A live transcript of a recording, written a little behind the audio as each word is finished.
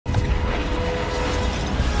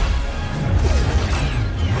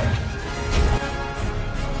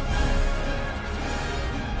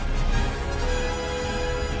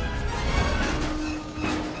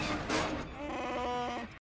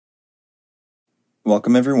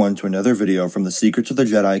Welcome everyone to another video from the Secrets of the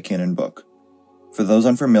Jedi canon book. For those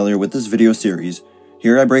unfamiliar with this video series,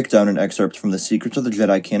 here I break down an excerpt from the Secrets of the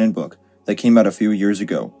Jedi canon book that came out a few years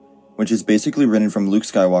ago, which is basically written from Luke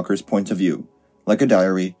Skywalker's point of view, like a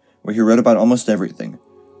diary, where he wrote about almost everything,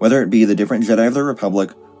 whether it be the different Jedi of the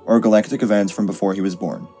Republic or galactic events from before he was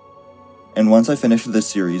born. And once I finish this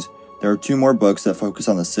series, there are 2 more books that focus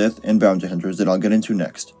on the Sith and bounty hunters that I'll get into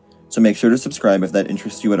next, so make sure to subscribe if that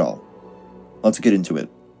interests you at all. Let's get into it.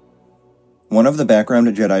 One of the background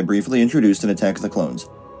Jedi briefly introduced in Attack of the Clones,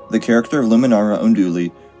 the character of Luminara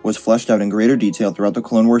Unduli was fleshed out in greater detail throughout the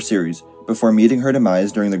Clone Wars series before meeting her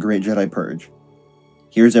demise during the Great Jedi Purge.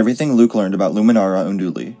 Here's everything Luke learned about Luminara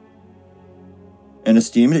Unduli. An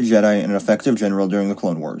esteemed Jedi and an effective general during the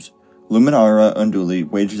Clone Wars, Luminara Unduli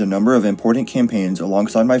waged a number of important campaigns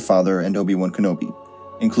alongside my father and Obi-Wan Kenobi,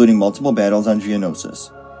 including multiple battles on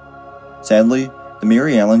Geonosis. Sadly, the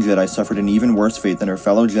Mary Allen Jedi suffered an even worse fate than her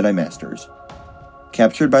fellow Jedi Masters.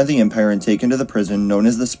 Captured by the Empire and taken to the prison known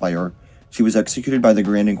as the Spire, she was executed by the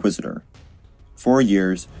Grand Inquisitor. For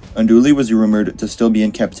years, Unduli was rumored to still be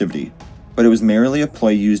in captivity, but it was merely a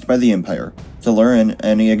ploy used by the Empire to lure in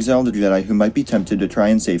any exiled Jedi who might be tempted to try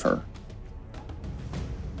and save her.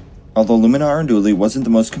 Although Luminara Unduli wasn't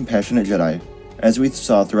the most compassionate Jedi, as we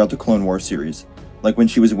saw throughout the Clone Wars series, like when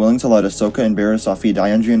she was willing to let Ahsoka and Barriss Offee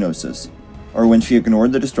die on Geonosis, or when she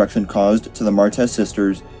ignored the destruction caused to the Martez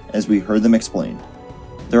sisters as we heard them explain.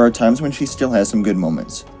 There are times when she still has some good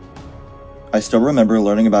moments. I still remember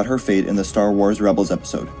learning about her fate in the Star Wars Rebels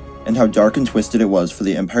episode, and how dark and twisted it was for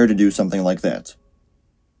the Empire to do something like that.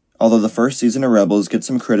 Although the first season of Rebels gets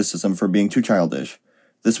some criticism for being too childish,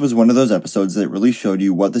 this was one of those episodes that really showed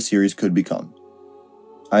you what the series could become.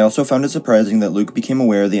 I also found it surprising that Luke became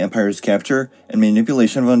aware of the Empire's capture and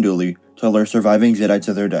manipulation of Unduli to lure surviving Jedi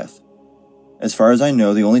to their death. As far as I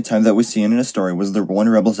know, the only time that was seen in a story was the one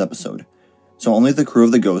Rebels episode, so only the crew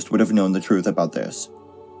of the Ghost would have known the truth about this.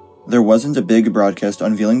 There wasn't a big broadcast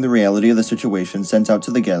unveiling the reality of the situation sent out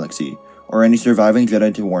to the galaxy, or any surviving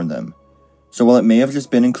Jedi to warn them. So while it may have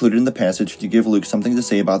just been included in the passage to give Luke something to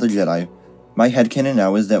say about the Jedi, my headcanon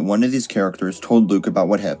now is that one of these characters told Luke about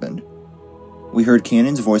what happened. We heard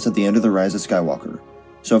Kanan's voice at the end of The Rise of Skywalker,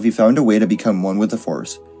 so if he found a way to become one with the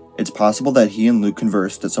Force, it's possible that he and Luke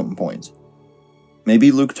conversed at some point.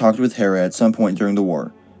 Maybe Luke talked with Hera at some point during the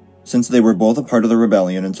war, since they were both a part of the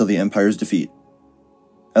rebellion until the Empire's defeat.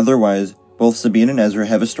 Otherwise, both Sabine and Ezra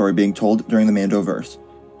have a story being told during the Mandoverse,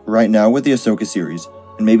 right now with the Ahsoka series,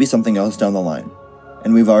 and maybe something else down the line.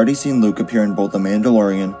 And we've already seen Luke appear in both The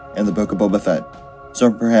Mandalorian and the Book of Boba Fett,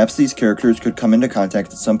 so perhaps these characters could come into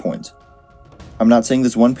contact at some point. I'm not saying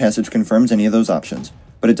this one passage confirms any of those options,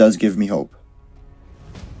 but it does give me hope.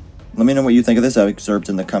 Let me know what you think of this excerpt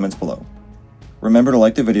in the comments below. Remember to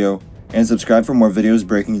like the video, and subscribe for more videos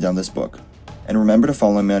breaking down this book. And remember to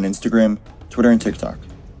follow me on Instagram, Twitter, and TikTok.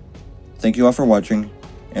 Thank you all for watching,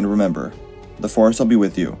 and remember, the Force will be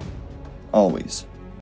with you, always.